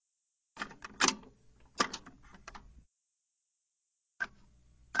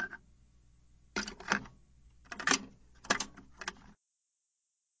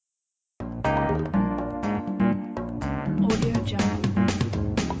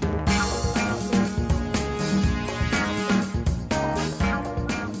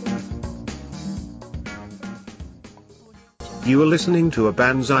You are listening to a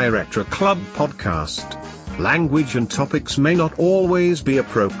Banzai Retro Club podcast. Language and topics may not always be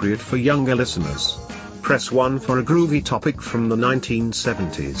appropriate for younger listeners. Press 1 for a groovy topic from the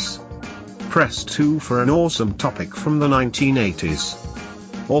 1970s. Press 2 for an awesome topic from the 1980s.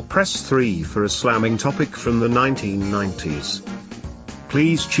 Or press 3 for a slamming topic from the 1990s.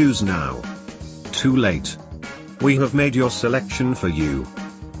 Please choose now. Too late. We have made your selection for you.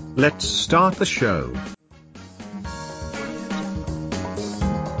 Let's start the show.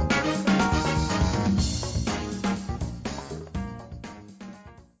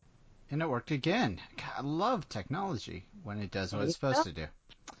 And it worked again. God, I love technology when it does what it's supposed to do.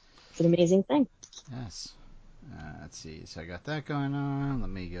 It's an amazing thing. Yes. Let's see. So I got that going on. Let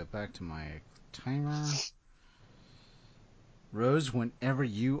me go back to my timer. Rose, whenever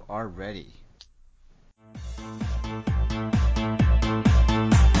you are ready.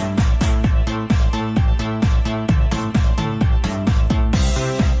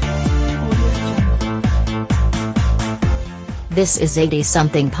 This is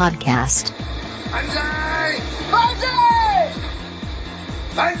 80-something podcast. Banzai! Banzai!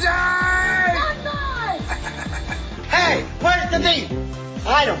 Banzai! Banzai! Hey, where's the meat?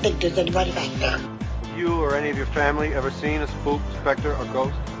 I don't think there's anybody back there. Have you or any of your family ever seen a spook, specter, or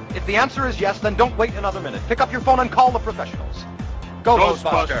ghost? If the answer is yes, then don't wait another minute. Pick up your phone and call the professionals. Go,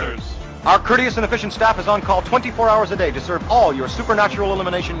 Ghostbusters! Our courteous and efficient staff is on call 24 hours a day to serve all your supernatural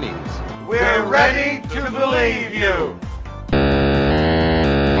elimination needs. We're ready to believe you!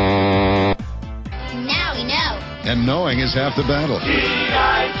 Now we know. And knowing is half the battle.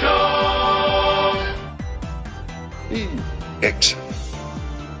 G.I. Joe! Be excellent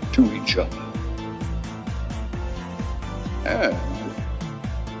to each other. And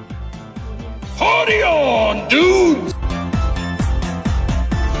party on, dudes!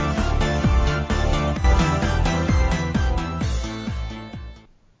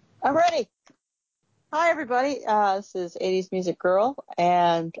 I'm ready. Hi, everybody. This is 80s Music Girl,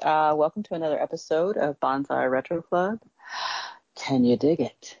 and welcome to another episode of Banzai Retro Club. Can you dig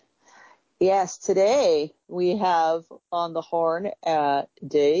it? Yes, today we have on the horn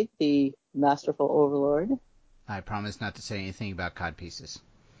Dave, the masterful overlord. I promise not to say anything about cod pieces.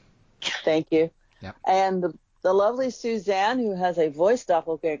 Thank you. Yep. And the lovely Suzanne, who has a voice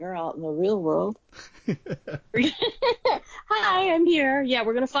doppelganger out in the real world. Hi, I'm here. Yeah,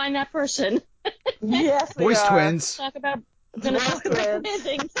 we're going to find that person. Yes, we Voice are. twins. We're going to talk about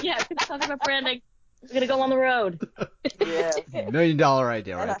branding. Yeah, we're going to talk about branding. We're going to go on the road. Yes. $1 million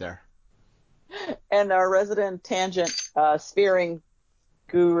idea right there. And our resident tangent spearing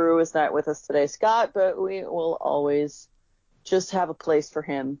guru is not with us today, Scott, but we will always just have a place for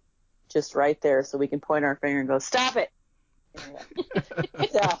him just right there so we can point our finger and go, stop it. Anyway.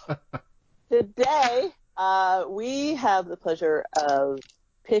 So today we have the pleasure of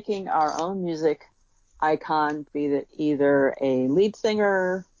picking our own music icon, be it either a lead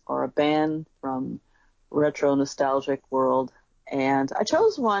singer or a band from retro nostalgic world. And I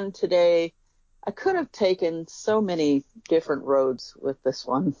chose one today. I could have taken so many different roads with this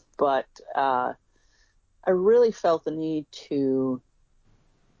one, but I really felt the need to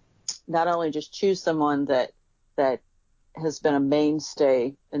not only just choose someone that has been a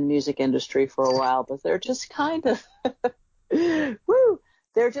mainstay in the music industry for a while, but they're just kind of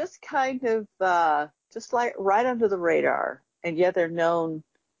they're just kind of just like right under the radar, and yet they're known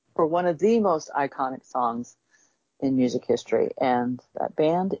for one of the most iconic songs in music history, and that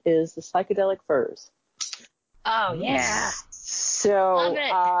band is the Psychedelic Furs. Oh, yeah. So,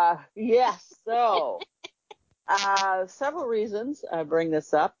 Love it. yes, so several reasons I bring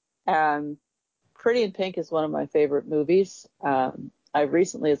this up. Pretty in Pink is one of my favorite movies. I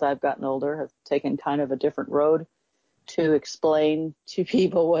recently, as I've gotten older, have taken kind of a different road to explain to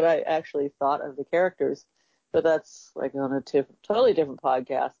people what I actually thought of the characters, but that's like on a totally different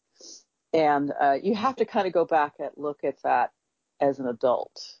podcast. And you have to kind of go back and look at that as an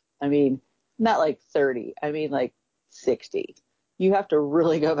adult. I mean, not like 30. I mean, like 60. You have to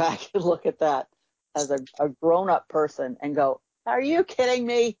really go back and look at that as a grown-up person and go, are you kidding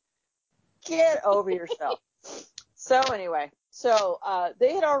me? Get over yourself. So anyway,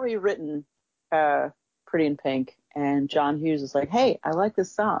 they had already written Pretty in Pink, and John Hughes was like, hey, I like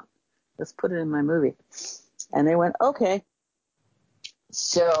this song. Let's put it in my movie. And they went, okay.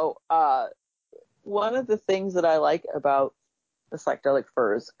 So one of the things that I like about the Psychedelic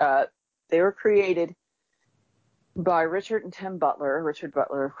Furs, they were created by Richard and Tim Butler. Richard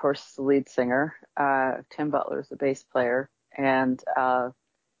Butler, of course, is the lead singer. Tim Butler is the bass player. And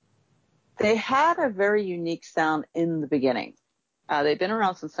they had a very unique sound in the beginning. They've been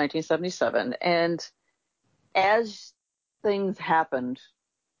around since 1977. And as things happened.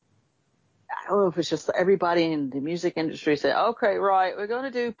 I don't know if it's just everybody in the music industry said, okay, right, we're going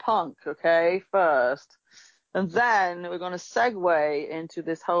to do punk, okay, first. And then we're going to segue into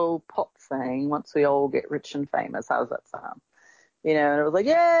this whole pop thing once we all get rich and famous. How's that sound? You know, and it was like,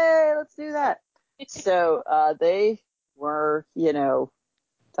 yay, let's do that. So they were, you know,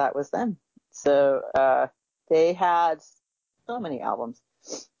 that was them. So they had so many albums.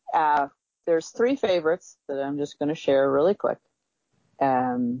 There's 3 favorites that I'm just going to share really quick.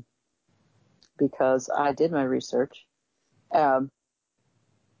 Because I did my research.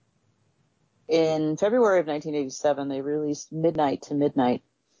 In February of 1987, they released Midnight to Midnight,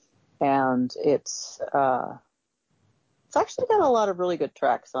 and it's actually got a lot of really good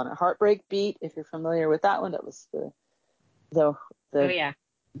tracks on it. Heartbreak Beat, if you're familiar with that one, that was the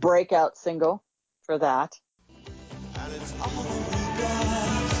breakout single for that. And it's all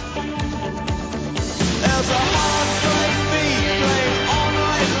there's a heartbreak beat playing all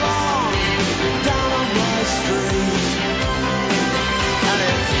night long down on my street, and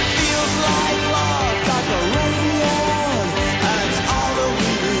it feels like love, like a radio, and it's all that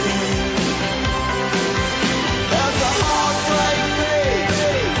we need. There's a heartbreak beat,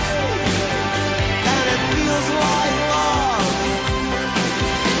 and it feels like love.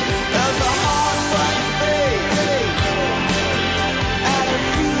 There's a heartbreak beat, and it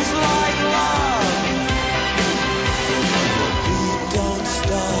feels like love. The beat don't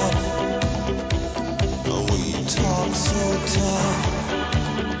stop. We talk so tough,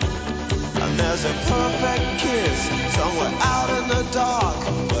 and there's a perfect kiss somewhere out in the dark,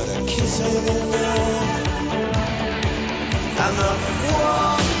 but a kiss ain't enough, and the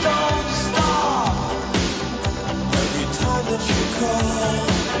world don't stop every time that you call,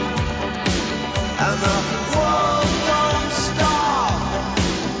 and the world don't stop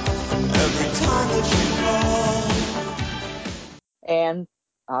every time that you call. And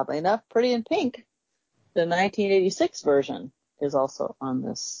oddly enough, Pretty in Pink, the 1986 version, is also on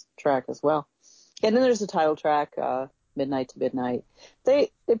this track as well. And then there's the title track, Midnight to Midnight.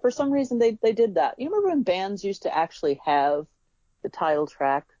 They for some reason, they did that. You remember when bands used to actually have the title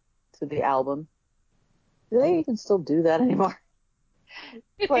track to the album? Do they even still do that anymore?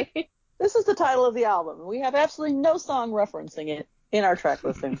 Like, this is the title of the album. We have absolutely no song referencing it in our track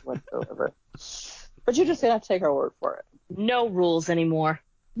listings whatsoever. But you're just going to have to take our word for it. No rules anymore.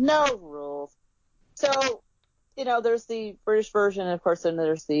 No rules. So, you know, there's the British version, and of course, then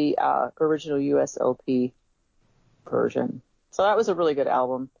there's the original US LP version. So that was a really good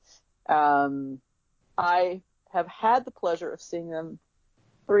album. I have had the pleasure of seeing them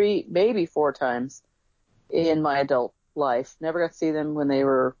 3, maybe 4 times in my adult life. Never got to see them when they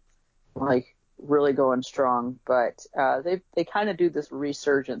were, like, really going strong. But they kind of do this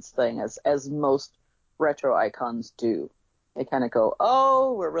resurgence thing, as most retro icons do. They kind of go,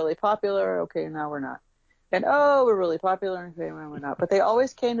 oh, we're really popular. Okay, now we're not. And, oh, we're really popular. Okay, now we're not. But they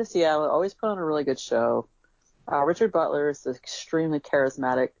always came to Seattle, always put on a really good show. Richard Butler is extremely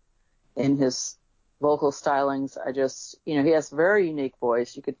charismatic in his vocal stylings. He has a very unique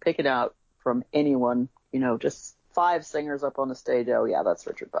voice. You could pick it out from anyone, just 5 singers up on the stage. Oh, yeah, that's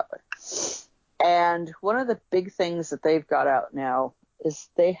Richard Butler. And one of the big things that they've got out now is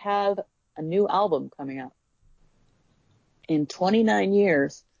they have a new album coming out. In 29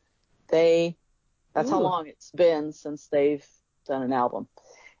 years, that's how long it's been since they've done an album.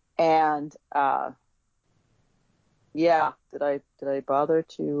 And, did I bother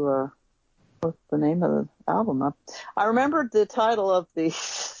to look the name of the album up? I remembered the title of the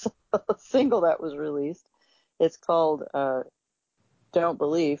single that was released. It's called Don't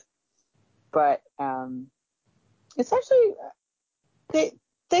Believe. But it's actually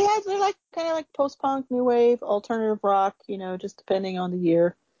they're like kind of like post-punk, new wave, alternative rock, just depending on the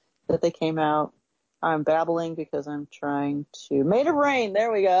year that they came out. I'm babbling because I'm trying to Made of Rain. There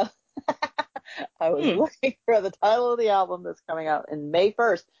we go. I was looking for the title of the album that's coming out in May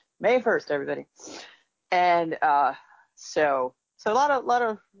 1st. May 1st, everybody. And so a lot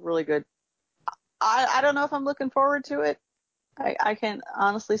of really good. I don't know if I'm looking forward to it. I can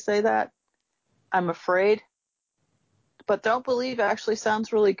honestly say that. I'm afraid. But Don't Believe actually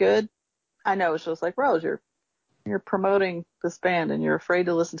sounds really good. I know it's just like, Rose, you're promoting this band and you're afraid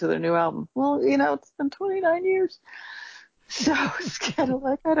to listen to their new album. Well, it's been 29 years. So it's kind of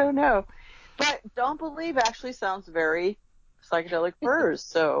like, I don't know. But Don't Believe actually sounds very psychedelic Furs,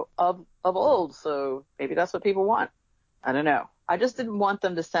 so of old. So maybe that's what people want. I don't know. I just didn't want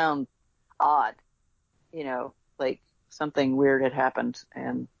them to sound odd, like something weird had happened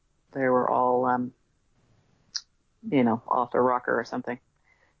and they were all, off their rocker or something.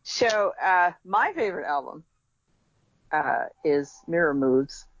 So my favorite album is Mirror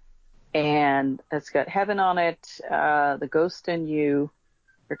Moves, and it's got Heaven on it, The Ghost in You,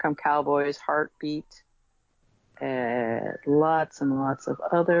 Here Come Cowboys, Heartbeat, lots and lots of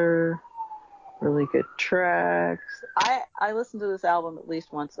other really good tracks. I listen to this album at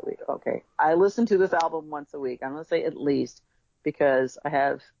least once a week. Okay, I listen to this album once a week. I'm going to say at least because I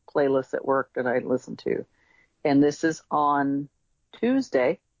have playlists at work that I listen to. And this is on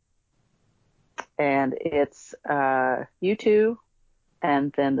Tuesday. And it's U2,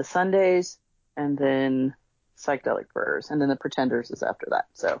 and then the Sundays, and then Psychedelic Furs, and then the Pretenders is after that.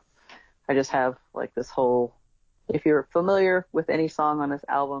 So I just have like this whole, if you're familiar with any song on this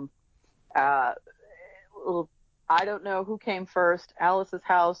album, I don't know who came first, Alice's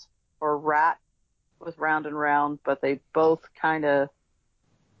House or Rat with Round and Round, but they both kind of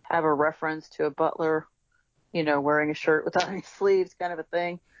have a reference to a butler, wearing a shirt without any sleeves kind of a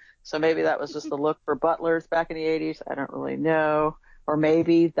thing. So maybe that was just the look for butlers back in the 80s. I don't really know. Or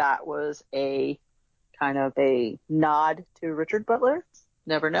maybe that was a kind of a nod to Richard Butler.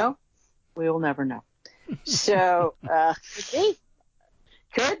 Never know. We'll never know. So,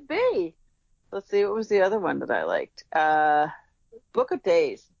 could be. Let's see, what was the other one that I liked? Book of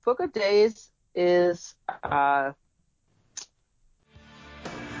Days. Book of Days is, the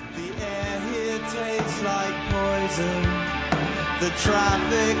air here tastes like poison. The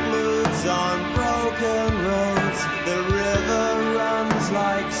traffic moves on broken roads. The river runs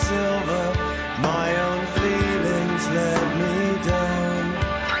like silver. My own feelings let me down.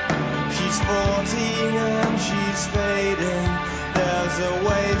 She's 14 and she's fading. There's a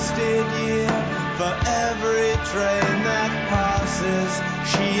wasted year for every train that passes.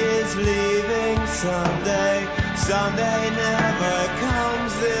 She is leaving someday. Someday never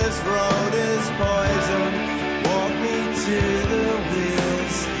comes. This road is poison. Walk me to the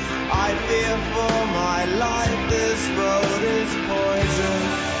wheels. I fear for my life. This road is poison.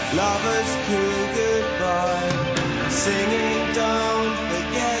 Lovers coo goodbye, singing don't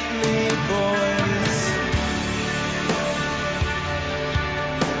forget me, boys.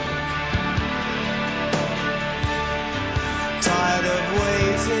 Tired of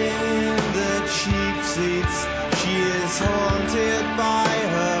waiting in the cheap seats. She is haunted by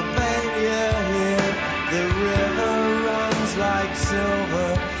her failure here. The river runs like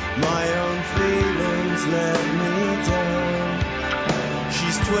silver. My own feelings let me down.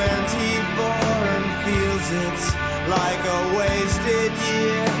 She's 24 and feels it's like a wasted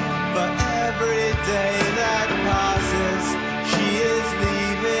year. For every day that passes, she is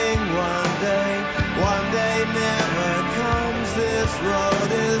leaving one day. One day never comes. This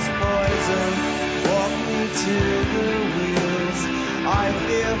road is poison. Walk me to the wheels. I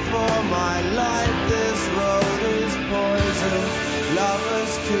fear for my life. This road is poison.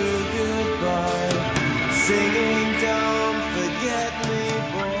 Lovers coo goodbye, singing don't forget me,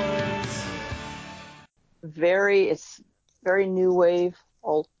 boys. It's very new wave,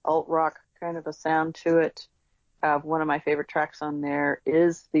 alt rock kind of a sound to it. One of my favorite tracks on there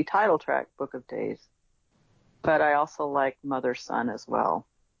is the title track, Book of Days. But I also like Mother Son as well.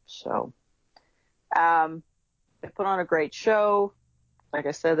 So, they put on a great show. Like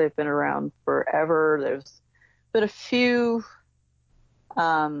I said, they've been around forever. There's been a few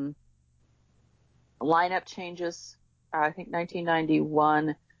lineup changes. I think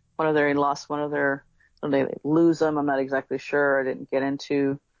 1991, they lose them. I'm not exactly sure. I didn't get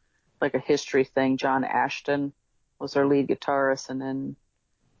into like a history thing. John Ashton was their lead guitarist, and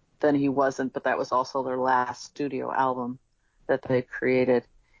then he wasn't, but that was also their last studio album that they created.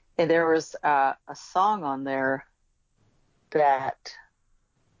 And there was a song on there that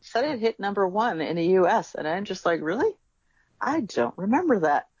said it hit #1 in the U.S. And I'm just like, really? I don't remember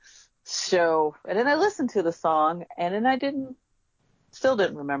that. So, and then I listened to the song, and then I still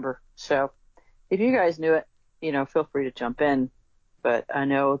didn't remember. So, if you guys knew it, feel free to jump in. But I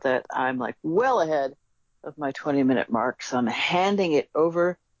know that I'm like well ahead of my 20-minute mark, so I'm handing it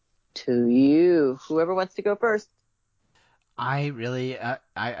over to you. Whoever wants to go first. I've really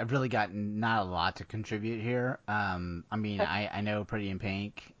got not a lot to contribute here. I know Pretty in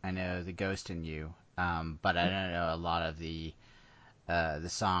Pink, I know The Ghost in You, but I don't know a lot of the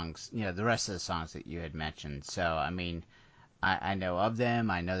songs, the rest of the songs that you had mentioned. So, I know of them,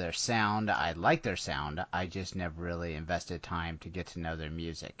 I know their sound, I like their sound, I just never really invested time to get to know their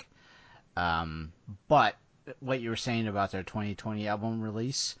music. But what you were saying about their 2020 album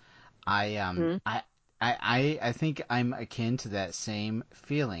release, I think I'm akin to that same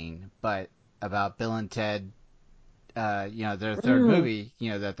feeling, but about Bill and Ted, their third movie,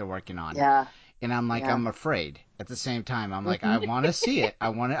 that they're working on. Yeah. And I'm like, I'm afraid. At the same time, I'm like, I want to see it.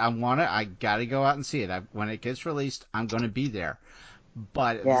 I gotta go out and see it. When it gets released, I'm gonna be there.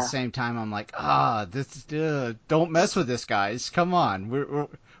 But at the same time, I'm like, don't mess with this, guys. Come on, we're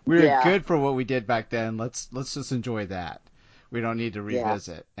good for what we did back then. Let's just enjoy that. We don't need to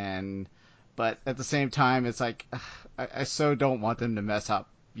revisit. But at the same time, it's like, I so don't want them to mess up,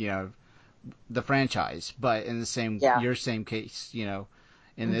 the franchise. But in the your same case,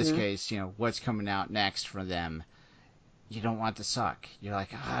 in this case, what's coming out next for them, you don't want to suck. You're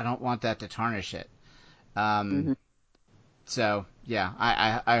like, I don't want that to tarnish it. So, yeah,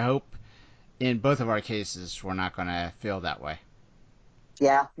 I hope in both of our cases we're not going to feel that way.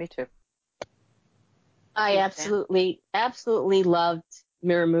 Yeah, me too. I absolutely loved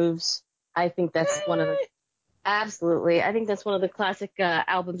Mirror Moves. I think that's one of the classic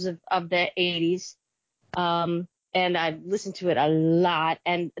albums of the 80s. And I've listened to it a lot.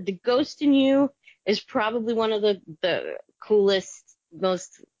 And The Ghost in You is probably one of the coolest,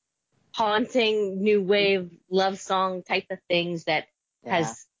 most haunting new wave love song type of things that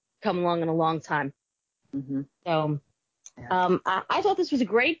has come along in a long time. So I thought this was a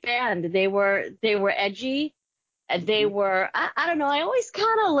great band. They were edgy. They were, I don't know, I always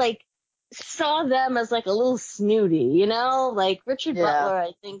kind of like saw them as like a little snooty, like Richard Butler,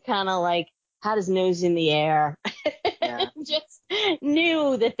 I think kind of like had his nose in the air and just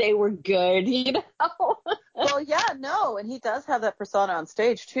knew that they were good, Well, and he does have that persona on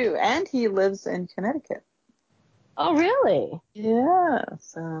stage too, and he lives in Connecticut. Oh, really? Yeah.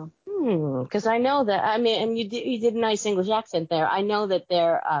 So. Because I know that. I mean, and you did a nice English accent there. I know that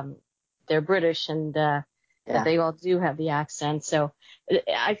they're British and that they all do have the accent. So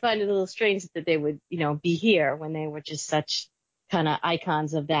I find it a little strange that they would, be here when they were just such kind of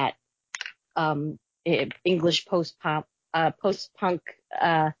icons of that English post-punk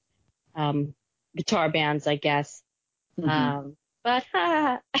guitar bands, I guess. But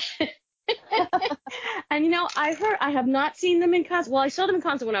and I have not seen them in concert. Well, I saw them in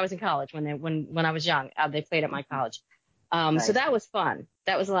concert when I was in college, when I was young. They played at my college. So that was fun.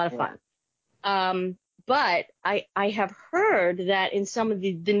 That was a lot of fun. But I have heard that in some of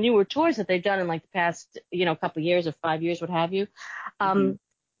the newer tours that they've done in like the past, couple of years or 5 years, what have you,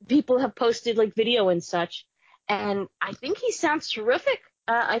 people have posted like video and such, and I think he sounds terrific.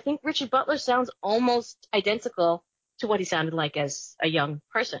 I think Richard Butler sounds almost identical to what he sounded like as a young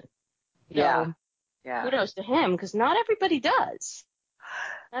person. So, kudos to him, because not everybody does.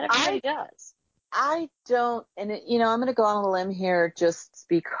 I don't, and I'm going to go on a limb here just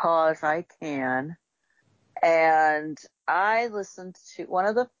because I can. And I listened to one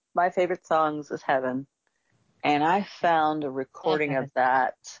of my favorite songs is Heaven, and I found a recording of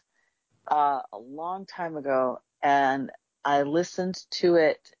that a long time ago, and I listened to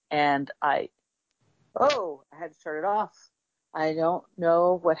it, and I had to turn it off. I don't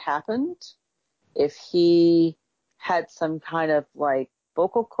know what happened, if he had some kind of like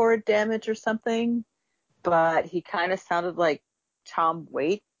vocal cord damage or something, but he kind of sounded like Tom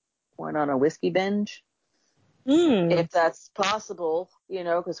Waits went on a whiskey binge. If that's possible,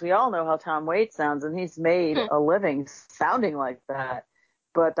 because we all know how Tom Waits sounds, and he's made a living sounding like that.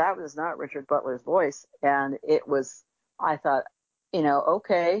 But that was not Richard Butler's voice, and it was, I thought,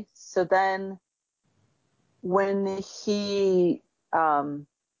 okay. So then when he, when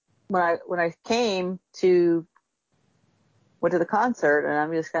I went to the concert, and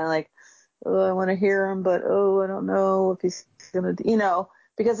I'm just kind of like, I want to hear him, but I don't know if he's gonna,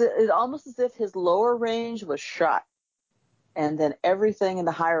 because it's almost as if his lower range was shot, and then everything in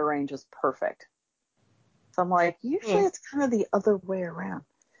the higher range was perfect. So I'm like, usually it's kind of the other way around.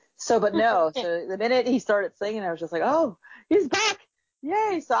 So, but no. So the minute he started singing, I was just like, oh, he's back.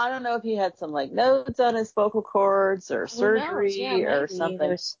 Yay. So I don't know if he had some like nodes on his vocal cords or surgery or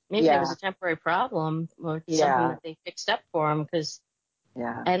something. Maybe there was a temporary problem or something that they fixed up for him.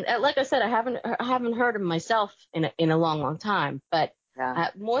 And like I said, I haven't heard him myself in a long time, but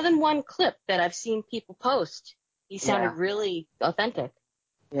more than one clip that I've seen people post, he sounded really authentic.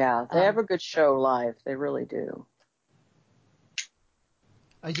 Yeah, they have a good show live. They really do.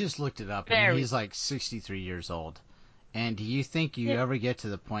 I just looked it up, and he's like 63 years old. And do you think you ever get to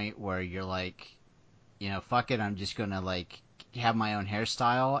the point where you're like, fuck it, I'm just going to like have my own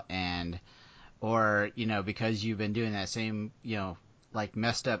hairstyle, or because you've been doing that same, like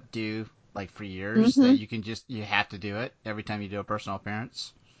messed up do like for years, that you have to do it every time you do a personal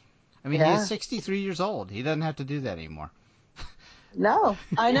appearance? I mean, he's 63 years old. He doesn't have to do that anymore. No,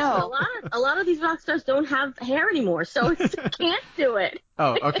 I know. A lot of these rock stars don't have hair anymore, so you can't do it.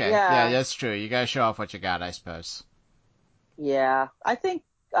 Oh, okay. Yeah, that's true. You gotta show off what you got, I suppose. Yeah, I think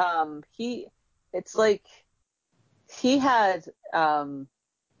it's like he had, I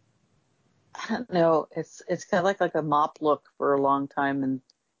don't know, it's kind of like a mop look for a long time,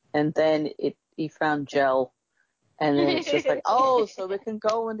 and then he found gel, and then it's just like, oh, so it can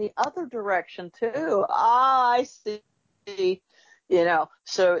go in the other direction too. Ah, I see. You know,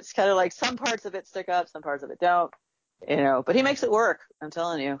 so it's kind of like some parts of it stick up, some parts of it don't. You know, but he makes it work. I'm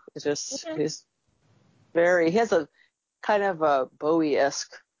telling you, it's just he has a kind of a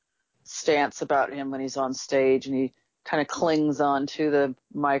Bowie-esque stance about him when he's on stage, and he kind of clings on to the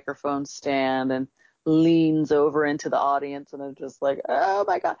microphone stand and leans over into the audience, and I'm just like, oh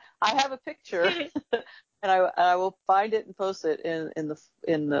my God. I have a picture and I will find it and post it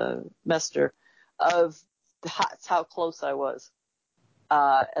in the Messenger of how close I was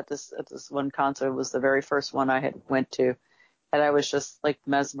at this one concert. It was the very first one I had went to, and I was just like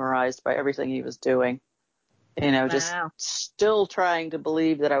mesmerized by everything he was doing. You know, just still trying to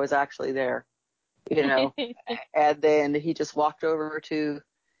believe that I was actually there, you know. And then he just walked over to,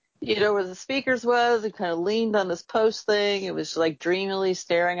 you know, where the speakers was, and kind of leaned on this post thing. It was just like dreamily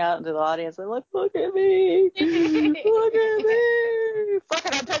staring out into the audience. I'm like, look at me. Look at me. Fuck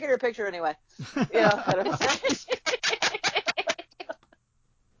it, I'm taking your picture anyway. You know,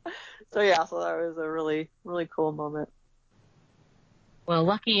 so yeah, so that was a really, really cool moment. Well,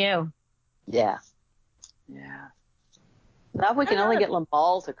 lucky you. Yeah. Yeah. Now if we can only get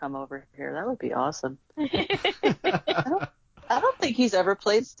Lamal to come over here, that would be awesome. I don't think he's ever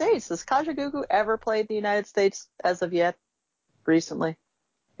played States. Has Kajagoogoo ever played the United States as of yet? Recently?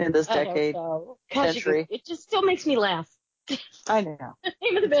 In this decade? Century? It just still makes me laugh. I know. The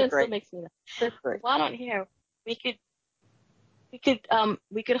name of the band still makes me laugh. They're great. Why don't here? We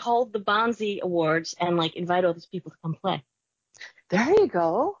could hold the Bonzi Awards and like invite all these people to come play. There you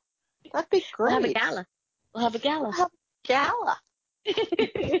go. That'd be great. We'll have a gala. We'll have a gala.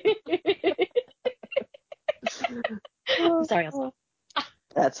 I'm sorry, Elsa.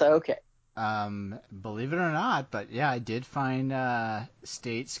 That's okay. Believe it or not, but yeah, I did find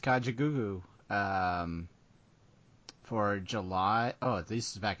States Kajagoogoo for July. Oh,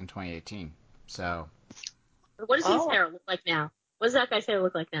 this is back in 2018. So. What does his hair look like now? What does that guy's hair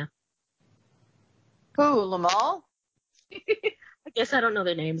look like now? Who, Lamal? I guess I don't know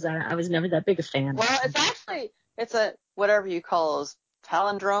their names. I was never that big a fan. Well, it's a whatever you call those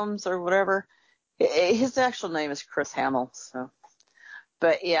palindromes or whatever. His actual name is Chris Hamill. So,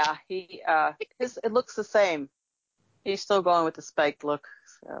 but yeah, it looks the same. He's still going with the spiked look.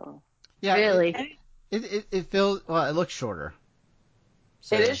 So yeah, really, it feels it looks shorter.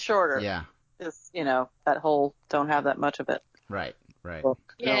 So, it is shorter. Yeah, just that whole don't have that much of it. Right.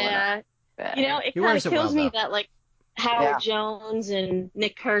 Yeah, it kind of kills me that like Howard Jones and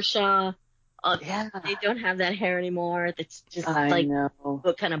Nick Kershaw, they don't have that hair anymore. That's just kind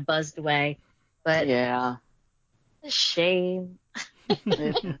of buzzed away. But yeah, a shame.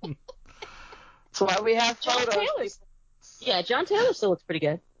 That's why we have photos. John Taylor still looks pretty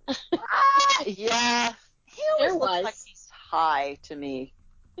good. Yeah, he always looks like he's high to me.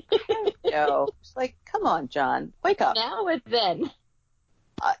 It's like, come on, John, wake up. Now or then?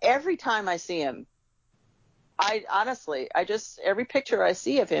 Every time I see him, every picture I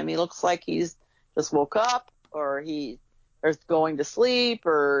see of him, he looks like he's just woke up, or or going to sleep,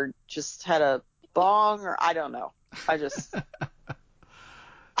 or just had a bong, or I don't know. I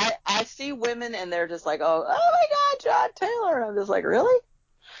see women and they're just like, oh my God, John Taylor. And I'm just like, really?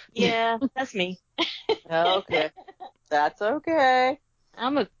 Yeah, that's me. Okay. That's okay.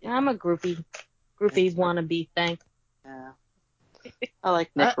 I'm a groupie wannabe thing. Yeah. I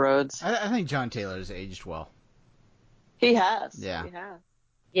like Nick Rhodes. I think John Taylor's aged well. He has. Yeah. He has.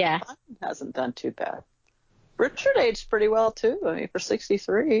 Yeah. He hasn't done too bad. Richard aged pretty well too. I mean, for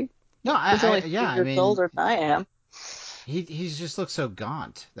 63. No, he's only 2 years older than I am. He just looks so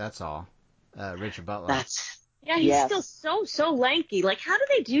gaunt. That's all. Richard Butler. He's still so lanky. Like, how do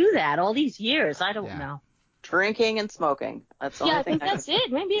they do that all these years? I don't know. Drinking and smoking. That's the only I think that's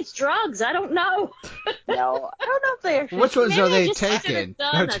it. Maybe it's drugs. I don't know. No, I don't know if they actually. Which ones are they I've taking?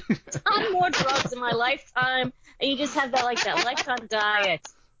 done a ton more drugs in my lifetime, and you just have that lifetime diet.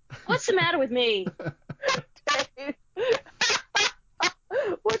 What's the matter with me?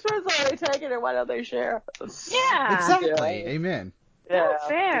 Which ones are they taking, and why don't they share? Yeah, exactly. Amen. Yeah,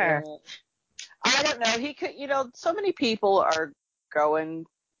 fair. Yeah. I don't know. He could, so many people are going,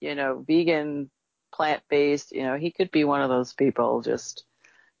 vegan, plant-based. He could be one of those people, just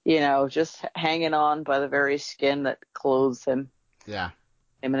hanging on by the very skin that clothes him. Yeah.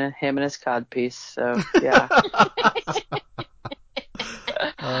 Him and his codpiece. So yeah.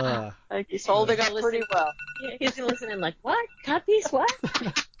 Like he's holding up pretty well. He's listening like, what? Codpiece? What?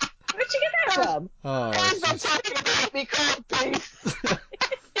 Where'd you get that from? job. Oh, And I'm talking about me called peace.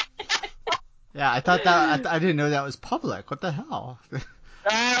 yeah, I thought I didn't know that was public. What the hell? There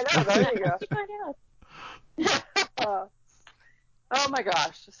you go. Oh my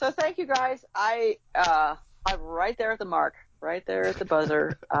gosh. So thank you guys. I'm right there at the mark, right there at the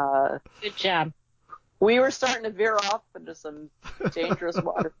buzzer. Good job. We were starting to veer off into some dangerous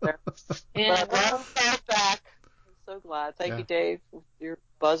water there. Yeah. But we're back. I'm so glad. Thank you, Dave, with your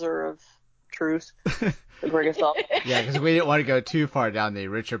buzzer of truth. To bring us all. Yeah, because we didn't want to go too far down the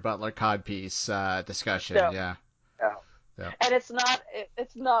Richard Butler codpiece discussion. No. Yeah. No. Yeah. And it's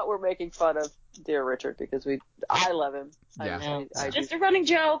not we're making fun of dear Richard because I love him. Yeah. It's just a running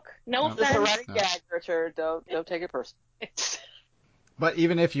joke. No offense. Just a running gag, Richard. Don't take it personally. But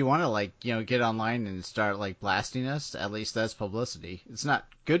even if you want to get online and start blasting us, at least that's publicity. It's not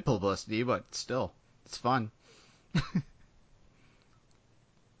good publicity, but still, it's fun.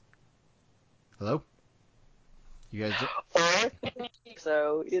 Hello? You guys?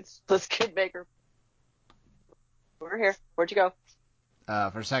 So it's this Kid Maker. We're here. Where'd you go?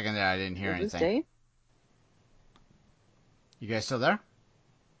 For a second there, I didn't hear anything. Dave? You guys still there?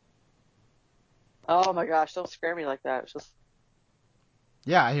 Oh my gosh! Don't scare me like that. It's just.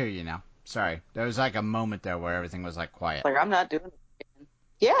 Yeah, I hear you now. Sorry. There was a moment there where everything was quiet. I'm not doing it again.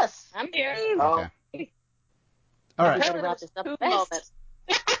 Yes. I'm here. Okay. All right. Gotta wrap this up fast.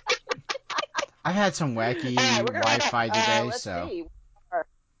 I had some wacky Wi-Fi today, let's so. See.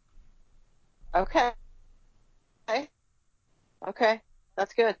 Okay. Okay.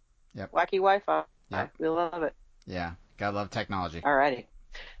 That's good. Yep. Wacky Wi-Fi. Yep. We love it. Yeah. Gotta love technology. Alrighty.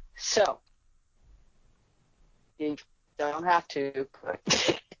 So. You don't have to, but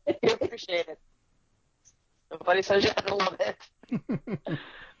you appreciate it. Nobody says you have to love it.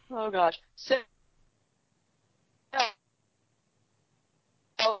 Oh gosh. So,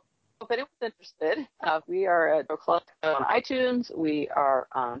 if anyone's interested, we are at Club on iTunes. We are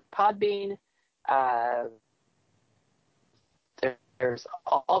on Podbean. There's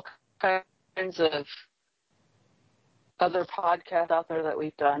all kinds of other podcasts out there that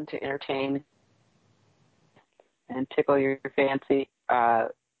we've done to entertain and tickle your fancy.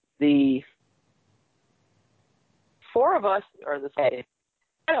 The four of us are the same.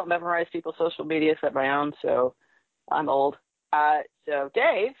 I don't memorize people's social media except my own, so I'm old. So,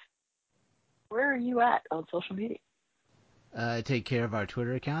 Dave, where are you at on social media? I take care of our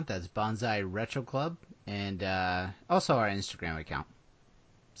Twitter account. That's Bonsai Retro Club. And also our Instagram account.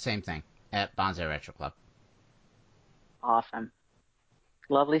 Same thing, at Bonsai Retro Club. Awesome.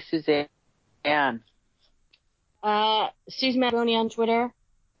 Lovely Suzanne. Susan Mataboni on Twitter.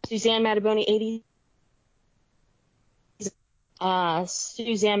 Suzanne Mataboni 80.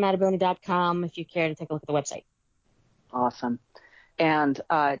 SuzanneMataboni.com if you care to take a look at the website. Awesome. And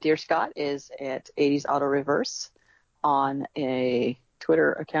Dear Scott is at 80s Auto Reverse on a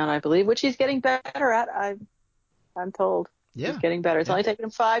Twitter account, I believe, which he's getting better at. I'm told. Yeah. He's getting better. It's only taken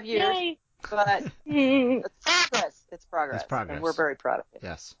him 5 years. Yay. But it's progress. It's progress. It's progress. And we're very proud of it.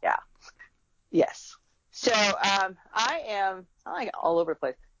 Yes. Yeah. Yes. So I am all over the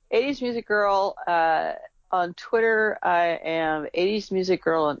place. 80s Music Girl on Twitter. I am 80s Music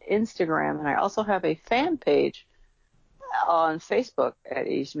Girl on Instagram. And I also have a fan page on Facebook at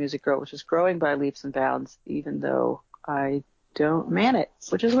 80s Music Girl, which is growing by leaps and bounds, even though I don't man it,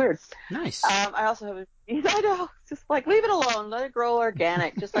 which is weird. Nice. I also have I know, just leave it alone, let it grow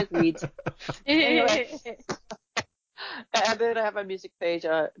organic, just like weeds. Anyway. And then I have my music page,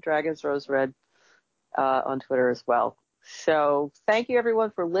 Dragons Rose Red, on Twitter as well. So thank you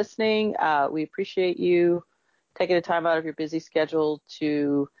everyone for listening. We appreciate you taking the time out of your busy schedule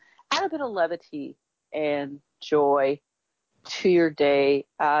to add a bit of levity and joy to your day.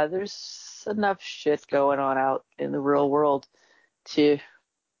 There's enough shit going on out in the real world to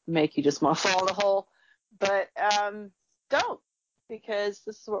make you just want to fall in the hole. But don't, because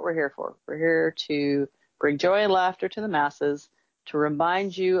this is what we're here for. We're here to bring joy and laughter to the masses, to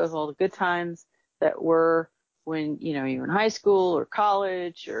remind you of all the good times that were when, you were in high school or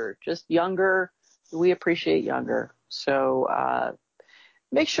college or just younger. We appreciate younger. So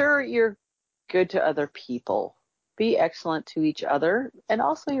make sure you're good to other people. Be excellent to each other and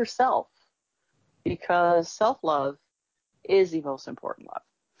also yourself, because self-love is the most important love.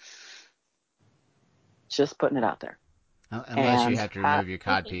 Just putting it out there. Unless you have to remove your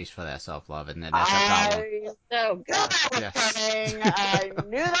codpiece for that self-love, and then that's a problem. So good. That was coming. I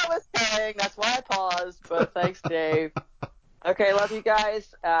knew that was coming. That's why I paused. But thanks, Dave. Okay, love you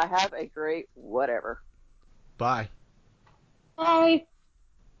guys. Have a great whatever. Bye. Bye.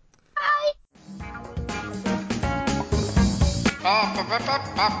 Bye.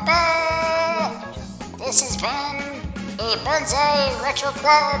 This has been a Bonsai Retro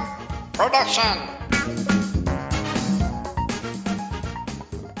Club production.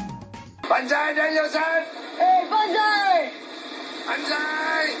 Bonsai Danielson! Hey, Bonsai!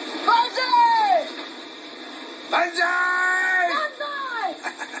 Bonsai! Bonsai! Bonsai!